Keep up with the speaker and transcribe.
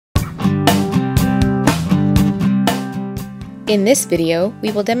In this video,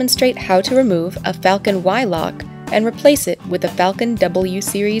 we will demonstrate how to remove a Falcon Y Lock and replace it with a Falcon W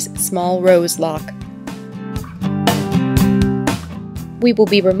Series small rose lock. We will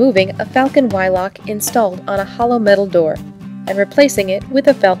be removing a Falcon Y Lock installed on a hollow metal door and replacing it with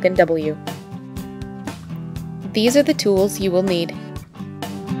a Falcon W. These are the tools you will need.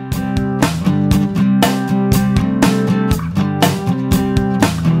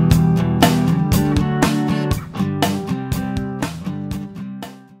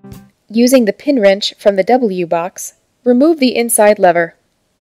 Using the pin wrench from the W box, remove the inside lever.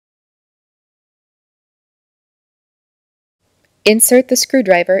 Insert the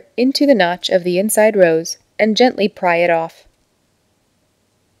screwdriver into the notch of the inside rose and gently pry it off.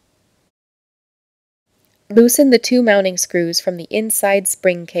 Loosen the two mounting screws from the inside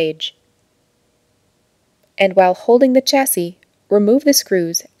spring cage. And while holding the chassis, remove the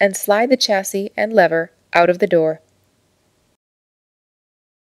screws and slide the chassis and lever out of the door.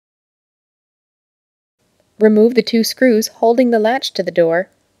 Remove the two screws holding the latch to the door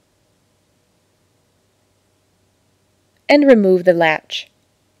and remove the latch.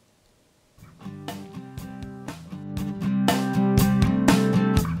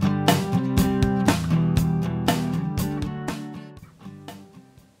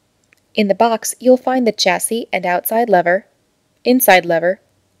 In the box, you'll find the chassis and outside lever, inside lever,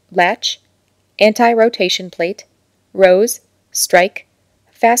 latch, anti-rotation plate, rose, strike,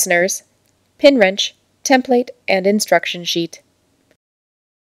 fasteners, pin wrench, template, and instruction sheet.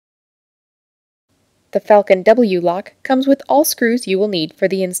 The Falcon W lock comes with all screws you will need for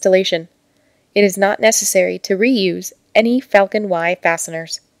the installation. It is not necessary to reuse any Falcon Y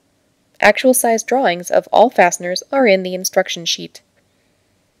fasteners. Actual size drawings of all fasteners are in the instruction sheet.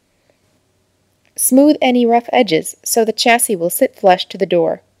 Smooth any rough edges so the chassis will sit flush to the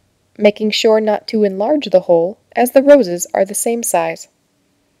door, making sure not to enlarge the hole as the roses are the same size.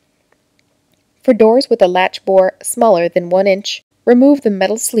 For doors with a latch bore smaller than 1 inch, remove the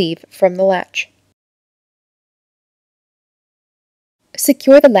metal sleeve from the latch.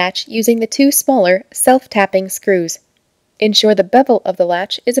 Secure the latch using the two smaller self-tapping screws. Ensure the bevel of the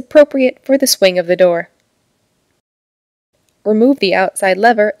latch is appropriate for the swing of the door. Remove the outside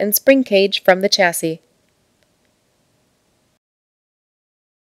lever and spring cage from the chassis.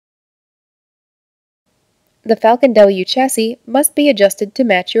 The Falcon W chassis must be adjusted to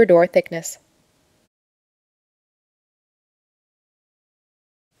match your door thickness.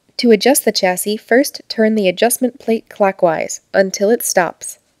 To adjust the chassis, first turn the adjustment plate clockwise until it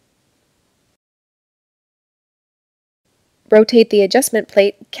stops. Rotate the adjustment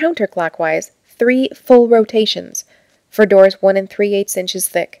plate counterclockwise 3 full rotations for doors 1 3/8 inches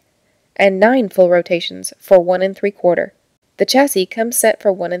thick, and 9 full rotations for 1 3/4. The chassis comes set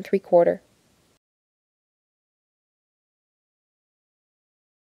for 1 3/4.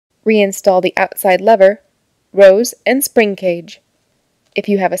 Reinstall the outside lever, rose, and spring cage. If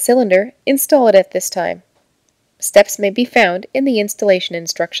you have a cylinder, install it at this time. Steps may be found in the installation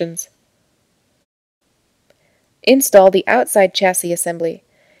instructions. Install the outside chassis assembly.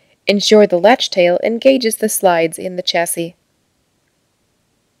 Ensure the latch tail engages the slides in the chassis.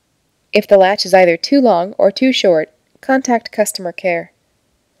 If the latch is either too long or too short, contact customer care.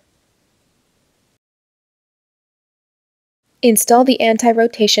 Install the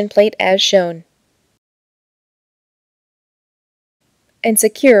anti-rotation plate as shown, and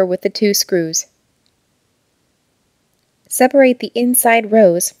secure with the two screws. Separate the inside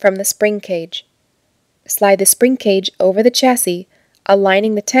rose from the spring cage. Slide the spring cage over the chassis,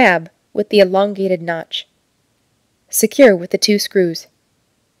 aligning the tab with the elongated notch. Secure with the two screws.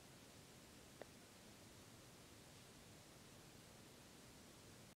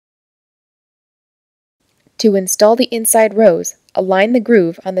 To install the inside rose, align the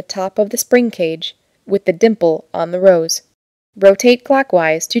groove on the top of the spring cage with the dimple on the rose. Rotate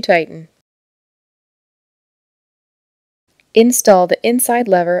clockwise to tighten. Install the inside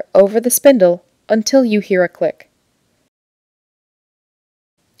lever over the spindle until you hear a click.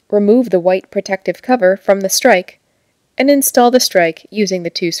 Remove the white protective cover from the strike and install the strike using the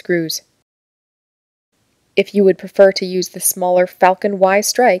two screws. If you would prefer to use the smaller Falcon Y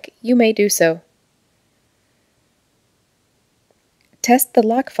strike, you may do so. Test the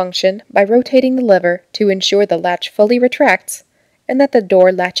lock function by rotating the lever to ensure the latch fully retracts and that the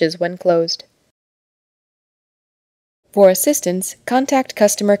door latches when closed. For assistance, contact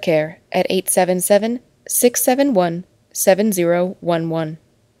customer care at 877-671-7011.